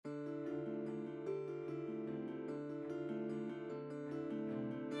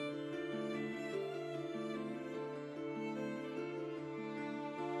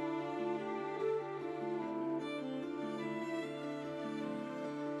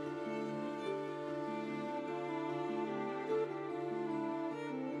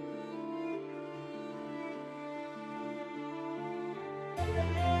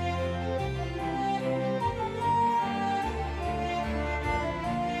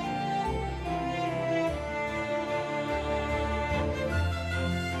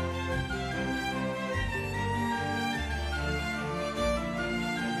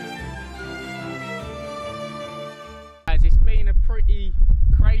pretty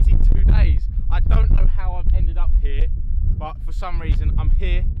crazy 2 days. I don't know how I've ended up here, but for some reason I'm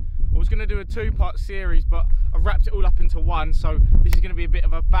here. I was going to do a 2-part series, but I've wrapped it all up into one, so this is going to be a bit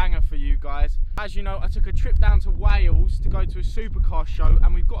of a banger for you guys. As you know, I took a trip down to Wales to go to a supercar show,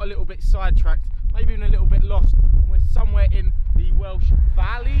 and we've got a little bit sidetracked, maybe even a little bit lost, and we're somewhere in the Welsh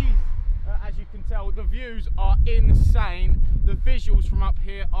valleys. As you can tell, the views are insane. The visuals from up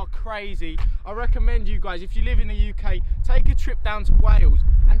here are crazy. I recommend you guys, if you live in the UK, take a trip down to Wales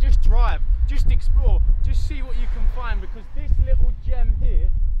and just drive, just explore, just see what you can find, because this little gem here,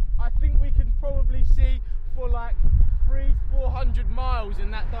 I think we can probably see for like 300-400 miles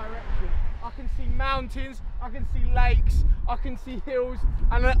in that direction. I can see mountains, I can see lakes, I can see hills,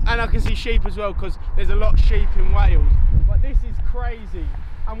 and I can see sheep as well, because there's a lot of sheep in Wales. But this is crazy.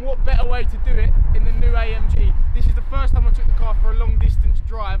 And what better way to do it in the new AMG. This is the first time I took the car for a long distance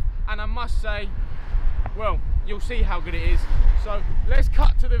drive, and I must say, well, you'll see how good it is. So let's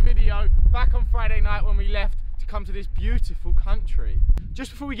cut to the video back on Friday night when we left to come to this beautiful country.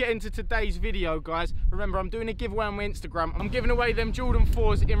 Just before we get into today's video, guys, remember I'm doing a giveaway on my Instagram. I'm giving away them Jordan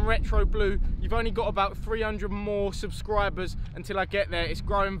 4s in retro blue. You've only got about 300 more subscribers until I get there. It's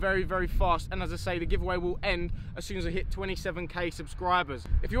growing very, very fast. And as I say, the giveaway will end as soon as I hit 27k subscribers.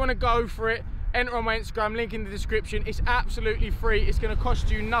 If you want to go for it, enter on my Instagram, link in the description. It's absolutely free. It's going to cost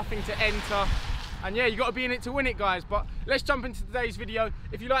you nothing to enter. And yeah, you got to be in it to win it, guys. But let's jump into today's video.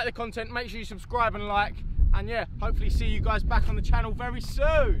 If you like the content, make sure you subscribe and like. And yeah, hopefully see you guys back on the channel very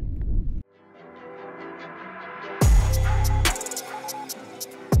soon.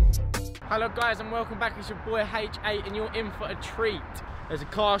 Hello guys, and welcome back. It's your boy H8 and you're in for a treat. There's a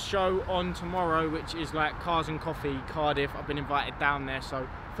car show on tomorrow, which is like Cars and Coffee Cardiff. I've been invited down there, so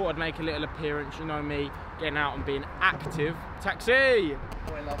thought I'd make a little appearance. You know me, getting out and being active. Taxi!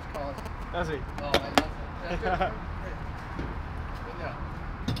 Boy loves cars. Does he? Oh, mate, loves it. Yeah,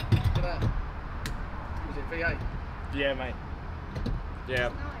 look at that. Was it V8? Yeah, mate. Yeah.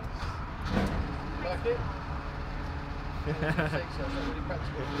 You like it? Really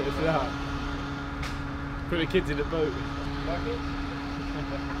practical. It's that. Put the kids in the boat. Like it?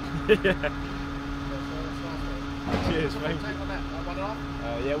 Yeah. Cheers, mate. Take on that,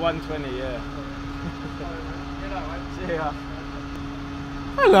 1.5? Yeah, 120, yeah. See ya.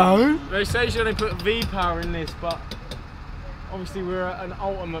 Hello. They say you should only put V-power in this, but obviously we're at an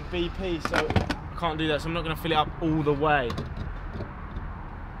ultimate BP, so I can't do that, so I'm not going to fill it up all the way.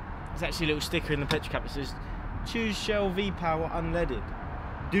 There's actually a little sticker in the petrol cap that says, choose Shell V-power unleaded.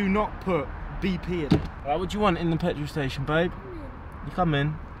 Do not put BP in it. Right, what do you want in the petrol station, babe? You come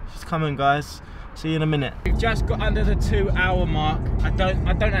in. Just come in, guys. See you in a minute. We've just got under the 2-hour mark. I don't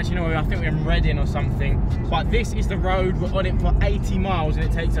actually know where. I think we're in Reading or something. But this is the road. We're on it for 80 miles and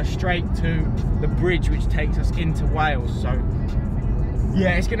it takes us straight to the bridge which takes us into Wales. So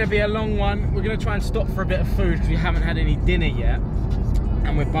yeah, it's gonna be a long one. We're gonna try and stop for a bit of food because we haven't had any dinner yet.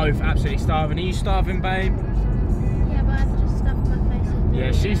 And we're both absolutely starving. Are you starving, babe? Yeah, but I've just stuffed my face with Doritos.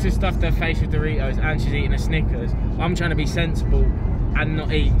 Yeah, she's just stuffed her face with Doritos and she's eating a Snickers. I'm trying to be sensible and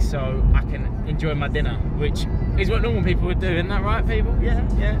not eat so I can enjoy my dinner, which is what normal people would do, isn't that right, people? Yeah,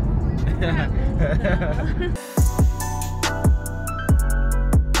 yeah.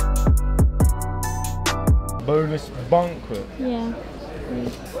 Bonus banquet. Yeah.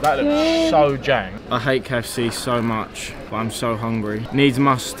 That looks so jang. I hate KFC so much, but I'm so hungry. Needs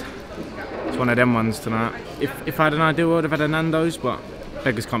must. It's one of them ones tonight. If I had an ideal world, I'd have had a Nando's, but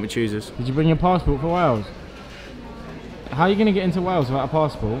beggars can't be choosers. Did you bring your passport for Wales? How are you going to get into Wales without a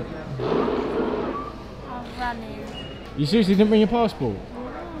passport? I'm running. You seriously didn't bring your passport?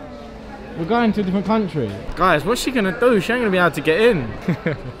 We're going to a different country. Guys, what's she going to do? She ain't going to be able to get in.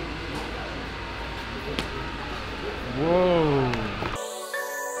 Whoa.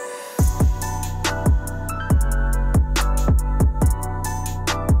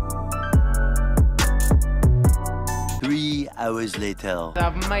 Hours later.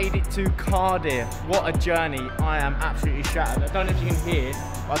 I've made it to Cardiff. What a journey. I am absolutely shattered. I don't know if you can hear,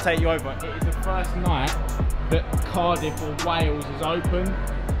 but I'll take you over. It is the first night that Cardiff or Wales is open,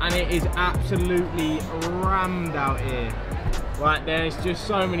 and it is absolutely rammed out here. Like, there's just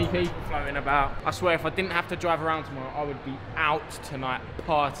so many people floating about. I swear, if I didn't have to drive around tomorrow, I would be out tonight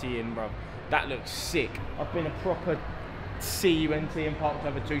partying, bro. That looks sick. I've been a proper CUNT and parked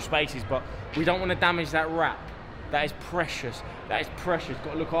over 2 spaces, but we don't want to damage that wrap. That is precious. That is precious.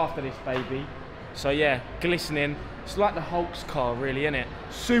 Got to look after this baby. So yeah, glistening. It's like the Hulk's car, really, isn't it?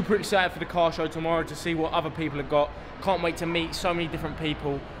 Super excited for the car show tomorrow to see what other people have got. Can't wait to meet so many different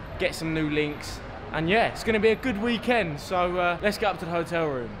people, get some new links. And yeah, it's going to be a good weekend. So let's get up to the hotel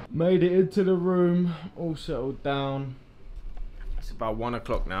room. Made it into the room, all settled down. It's about 1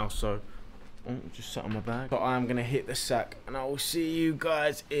 o'clock now, so just sat on my bag. But I am gonna hit the sack, and I will see you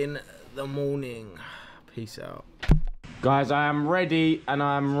guys in the morning. Peace out. Guys, I am ready, and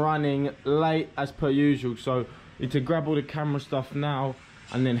I am running late as per usual, so need to grab all the camera stuff now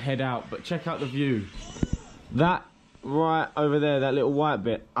and then head out. But check out the view. That right over there, that little white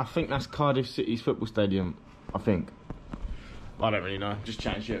bit, I think that's Cardiff City's football stadium, I think. I don't really know, just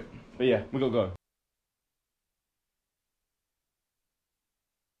chatting shit. But yeah, we gotta go.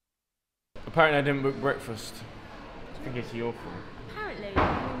 Apparently I didn't book breakfast. I think it's your fault. Apparently.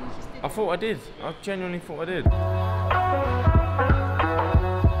 I thought I did. I genuinely thought I did.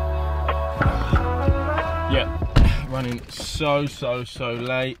 Yeah, running so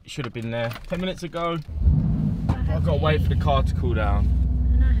late. Should have been there 10 minutes ago. I've got to wait for the car to cool down.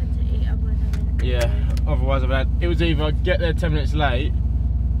 And I had to eat, otherwise I wouldn't. Yeah, otherwise I've had. It was either get there 10 minutes late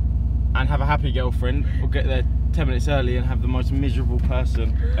and have a happy girlfriend, or get there 10 minutes early and have the most miserable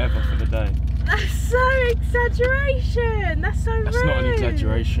person ever for the day. That's so exaggeration. That's so rude. That's not an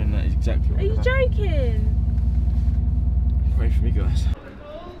exaggeration. That is exactly what Are you joking? Pray for me, guys.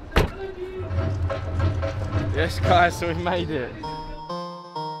 Yes, guys. So we made it.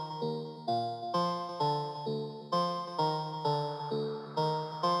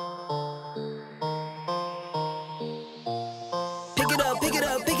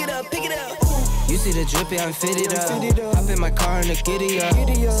 You see the drippy, I'm fitted up. Hop in my car and the giddy up.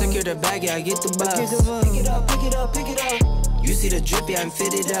 Secure the bag, yeah, I get the bus. Pick it up, pick it up, pick it up. You see the drippy, I'm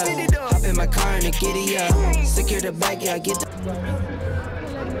fitted up. Hop in my car and the giddy up. Secure the bag, yeah, I get the.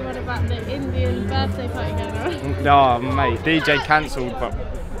 What about the Indian birthday party going on? Oh, mate, DJ cancelled, but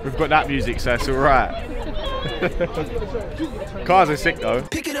we've got that music, so it's alright. Cars are sick though.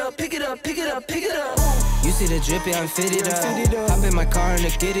 Pick it up, pick it up, pick it up, pick it up. You see the drippy, I'm fitted up. Hop in my car and the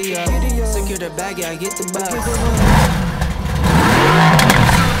giddy up. Secure the bag, yeah, I get the bus.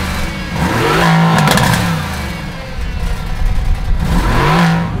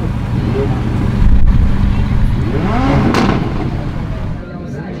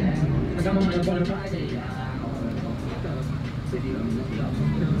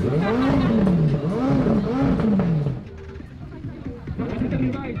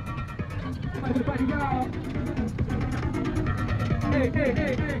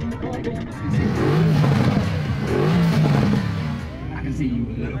 I can see you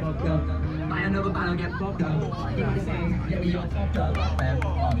look fucked up. Buy another bottle, get fucked up. You know the same, get me all fucked up.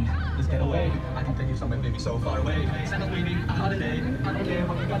 Let's get away. I can take you somewhere, baby, so far away. Send us baby, a holiday. I don't care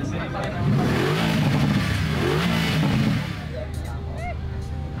what you gotta say.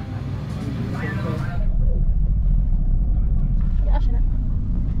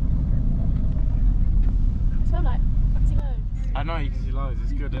 I know, you can see loads.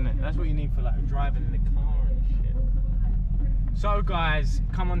 It's good, isn't it? That's what you need for like driving in the car and shit. So guys,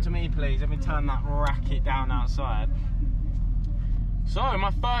 come on to me please. Let me turn that racket down outside. So my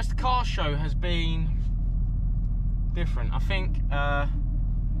first car show has been different. I think, yeah,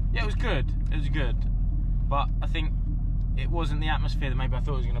 it was good. It was good, but I think it wasn't the atmosphere that maybe I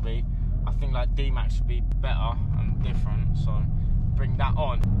thought it was going to be. I think like D-Max should be better and different. So bring that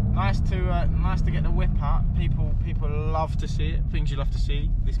on. Nice to get the whip out. People love to see it. Things you love to see.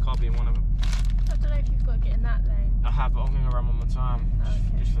 This car being one of them. I don't know if you've got to get in that lane. I have, but I'm going to run one more time.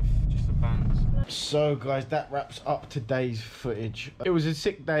 Okay. Just for bands. So guys, that wraps up today's footage. It was a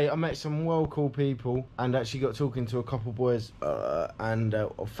sick day. I met some well cool people and actually got talking to a couple boys and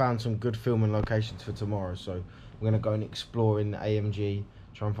found some good filming locations for tomorrow. So we're going to go and explore in the AMG.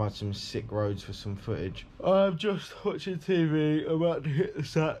 Try and find some sick roads for some footage. I'm just watching TV, about to hit the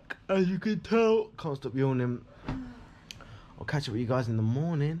sack. As you can tell, can't stop yawning. I'll catch up with you guys in the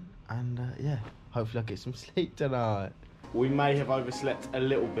morning, and yeah, hopefully I'll get some sleep tonight. We may have overslept a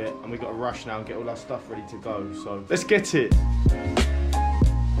little bit, and we got to rush now and get all our stuff ready to go, so let's get it.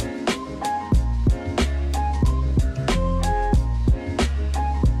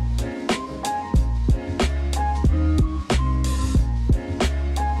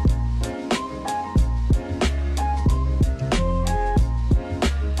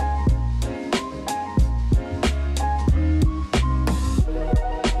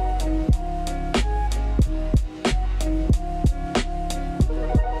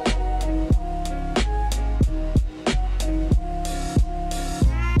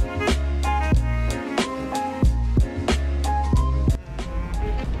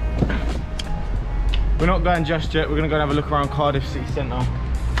 We're not going just yet. We're going to go and have a look around Cardiff City Centre.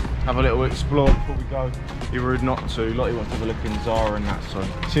 Have a little explore before we go. Be rude not to. Lottie wants to have a look in Zara and that, so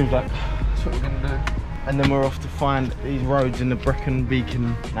seems like that's what we're going to do. And then we're off to find these roads in the Brecon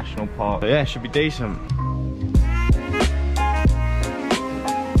Beacon National Park. So yeah, should be decent.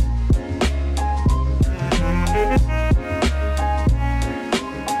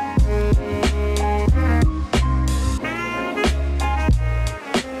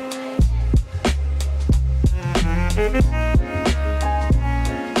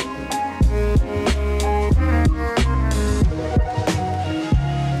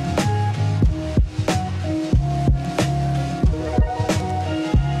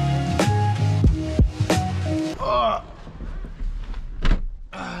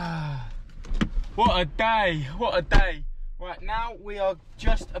 What a day, what a day. Right, now we are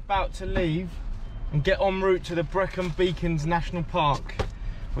just about to leave and get en route to the Brecon Beacons National Park,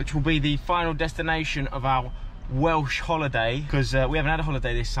 which will be the final destination of our Welsh holiday, because we haven't had a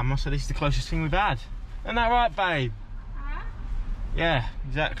holiday this summer, so this is the closest thing we've had. Isn't that right, babe? Yeah,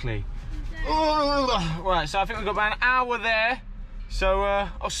 exactly. Right, so I think we've got about an hour there, so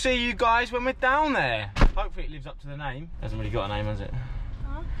I'll see you guys when we're down there. Hopefully it lives up to the name. Hasn't really got a name, has it?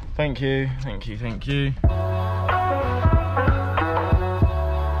 Thank you, thank you, thank you.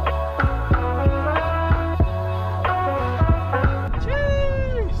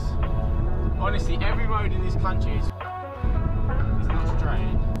 Cheers! Honestly, every road in this country is not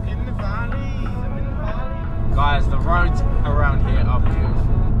straight. In the valleys, I'm in the valley. Guys, the roads around here are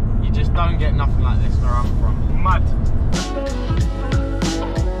beautiful. You just don't get nothing like this where I'm from. Mud.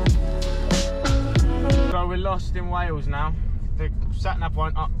 So we're lost in Wales now. The sat-nav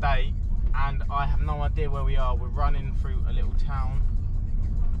won't update and I have no idea where we are. We're running through a little town.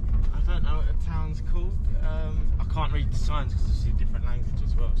 I don't know what the town's called. I can't read the signs because it's a different language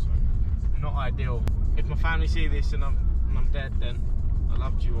as well, so not ideal. If my family see this and I'm dead, then I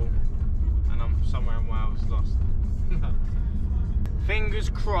loved you all and I'm somewhere in Wales lost. Fingers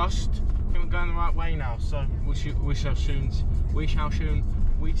crossed. I think we're going the right way now, so we shall soon see.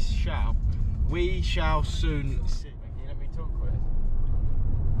 Let me talk quick.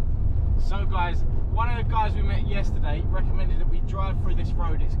 So guys, one of the guys we met yesterday recommended that we drive through this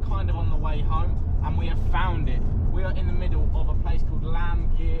road. It's kind of on the way home, and we have found it. We are in the middle of a place called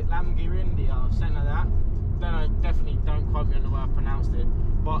Lamgirindia or something like that. Don't know, definitely don't quote me on the way I pronounced it,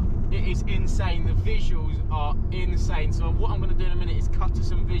 but it is insane. The visuals are insane. So what I'm going to do in a minute is cut to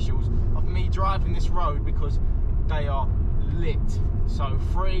some visuals of me driving this road because they are lit. So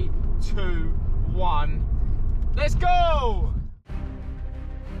 3, 2, 1, let's go!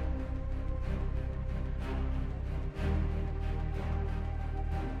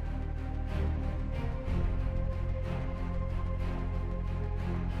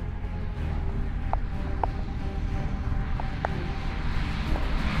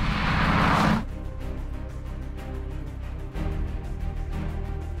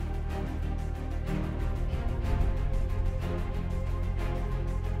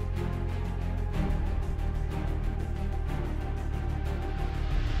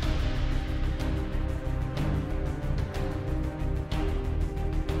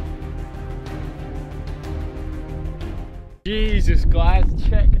 Jesus guys,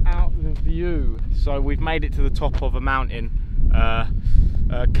 check out the view. So we've made it to the top of a mountain.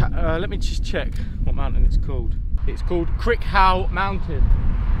 Let me just check what mountain it's called. It's called Crickhow Mountain,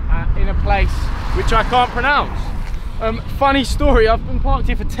 in a place which I can't pronounce. Funny story, I've been parked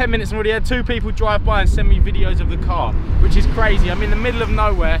here for 10 minutes and already had 2 people drive by and send me videos of the car, which is crazy. I'm in the middle of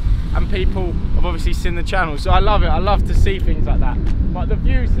nowhere and people have obviously seen the channel, so I love it. I love to see things like that. But the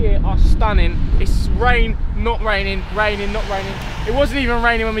views here are stunning. It's rain, not raining, raining, not raining. It wasn't even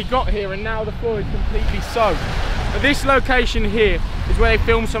raining when we got here and now the floor is completely soaked. But this location here is where they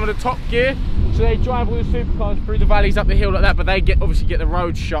film some of the Top Gear. So they drive all the supercars through the valleys up the hill like that, but they obviously get the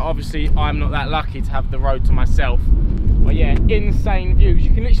road shot. Obviously I'm not that lucky to have the road to myself. But yeah, insane views.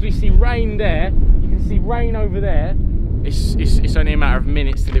 You can literally see rain there, you can see rain over there. It's only a matter of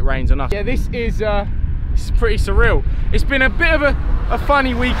minutes till it rains on us. Yeah, this is it's pretty surreal. It's been a bit of a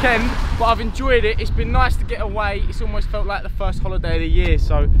funny weekend, but I've enjoyed it. It's been nice to get away. It's almost felt like the first holiday of the year,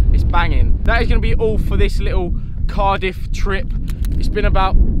 so it's banging. That is going to be all for this little Cardiff trip. It's been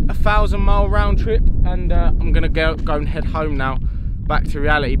about a 1,000-mile round trip, and I'm going to go and head home now, back to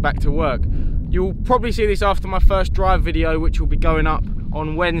reality, back to work. You'll probably see this after my first drive video, which will be going up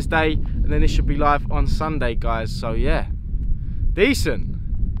on Wednesday, and then this should be live on Sunday, guys. So yeah, decent.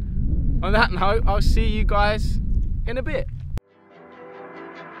 On that note, I'll see you guys in a bit.